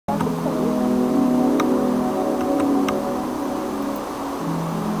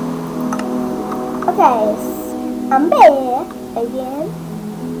again.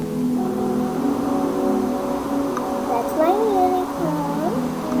 That's my unicorn.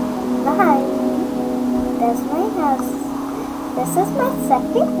 Behind me. That's my house. This is my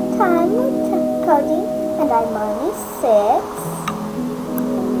second time with Cody, and I'm only 6.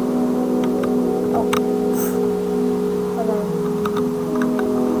 Oh. Hold on.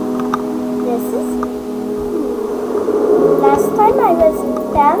 This is... Last time I was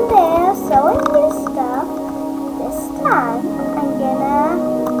down there sewing new stuff. This time I'm gonna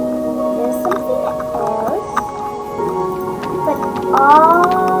do something else. But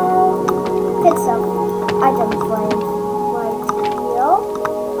all bits of items right here.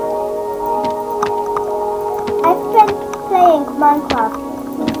 I've been playing Minecraft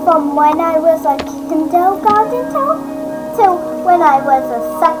from when I was a kindergarten to when I was a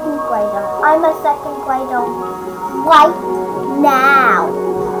 2nd grader. I'm a 2nd grader right now.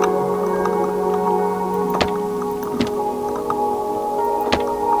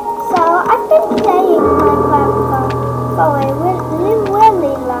 So I've been playing Minecraft for a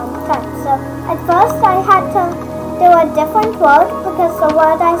really long time. So at first I had to do a different world because the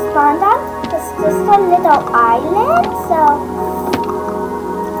world I spawned on was just a little island. So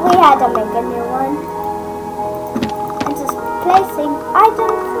we had to make a new one. And just placing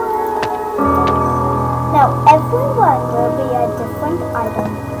items. Now everyone will be a different item.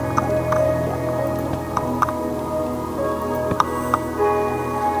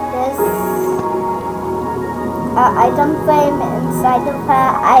 This item frame inside of her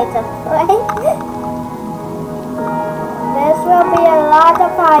item frame. This will be a lot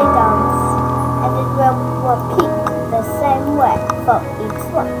of items, and it will repeat the same way for each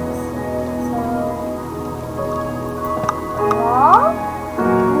one. So, wah,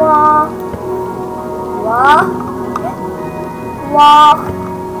 wah, wah, wah,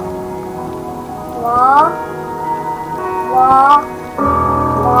 wah, wah,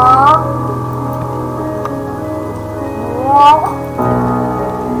 wah, wah.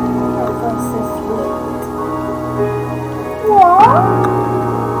 My voice is weird. Wah,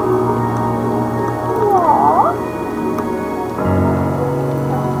 wah,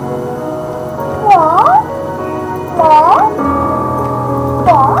 wah,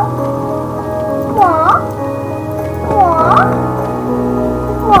 wah, wah, wah,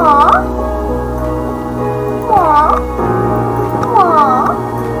 wah, wah,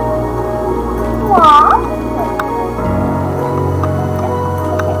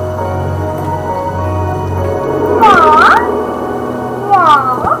 wah,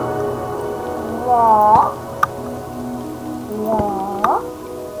 wah,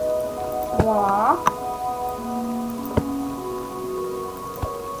 wah.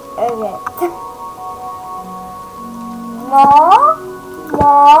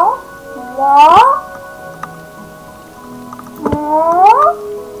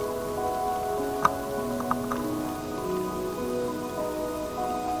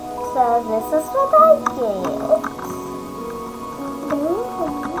 So this is what I get.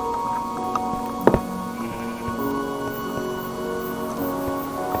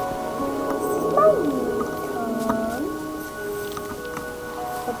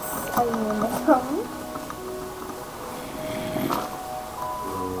 It's a unicorn.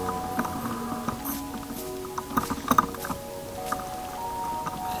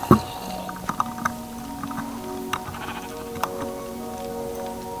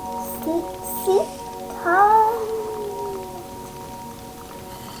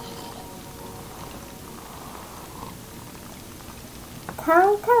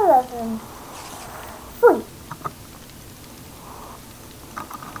 Count 11. 3.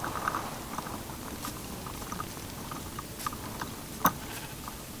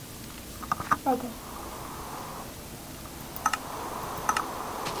 Okay.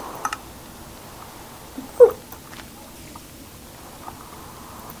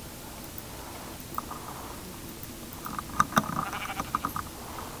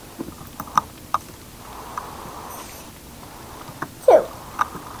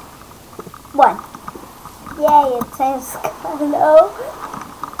 One. Yay, it says hello.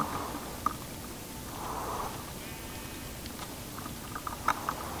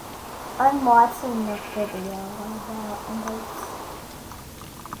 I'm watching the video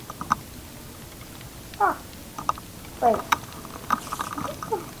wait.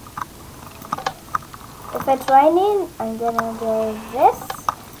 If it's raining, I'm gonna do this.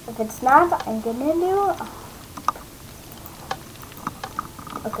 If it's not, I'm gonna do...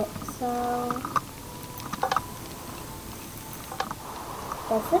 Okay, so...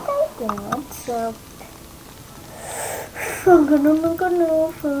 That's what I did. So... I'm gonna make a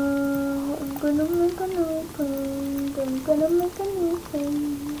new food. I'm gonna make an open. I'm gonna make an open.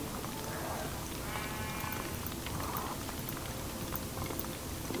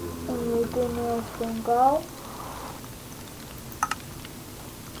 I'm making a finger.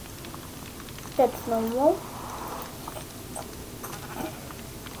 That's normal.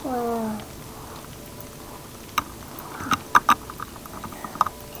 Wow.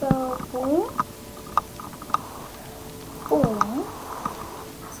 So boom, boom.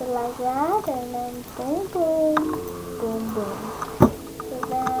 So like that, and then boom, boom, boom, boom. So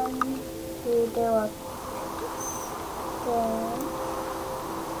then we do a then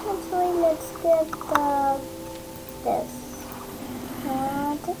actually let's get this.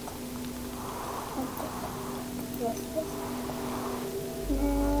 Yes, yes.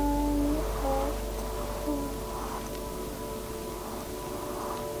 Then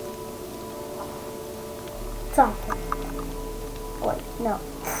something. Wait, no,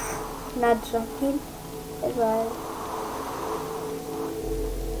 not something. It was.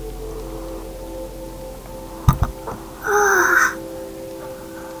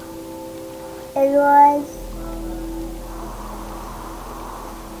 It was.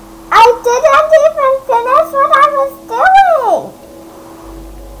 I didn't even finish what I was doing.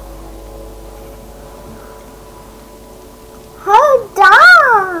 Hold on.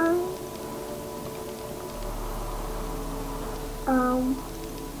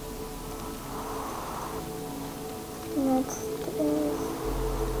 Let's do.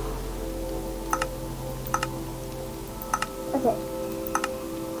 Okay.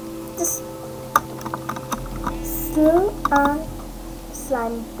 Just slew a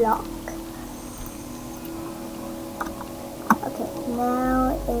slime block. Okay, now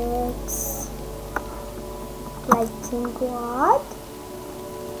it's lighting rod.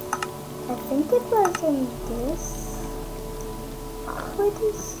 I think it was in this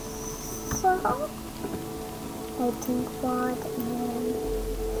pretty song. Lighting rod and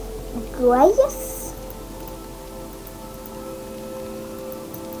grace.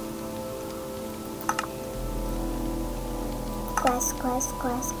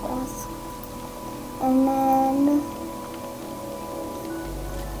 Grass. And then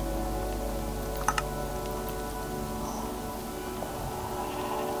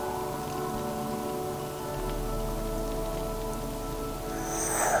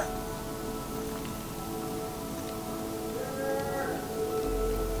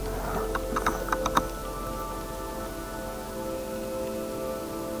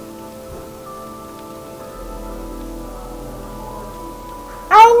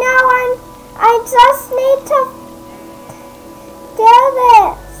I just need to do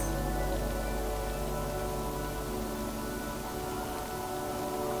this.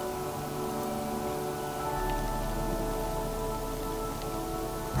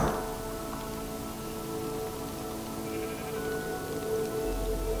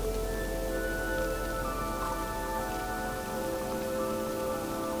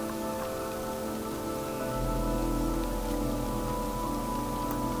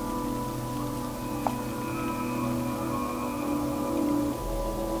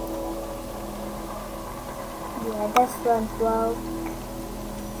 Yeah, this one broke.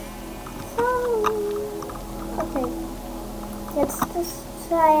 Okay, let's just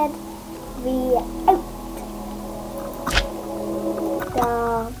try it.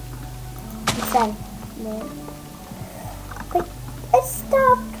 Out the sun. But it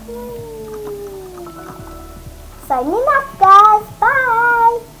stopped. Signing off, guys.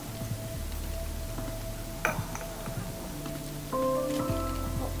 Bye.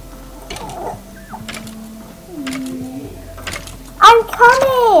 I'm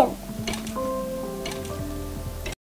coming!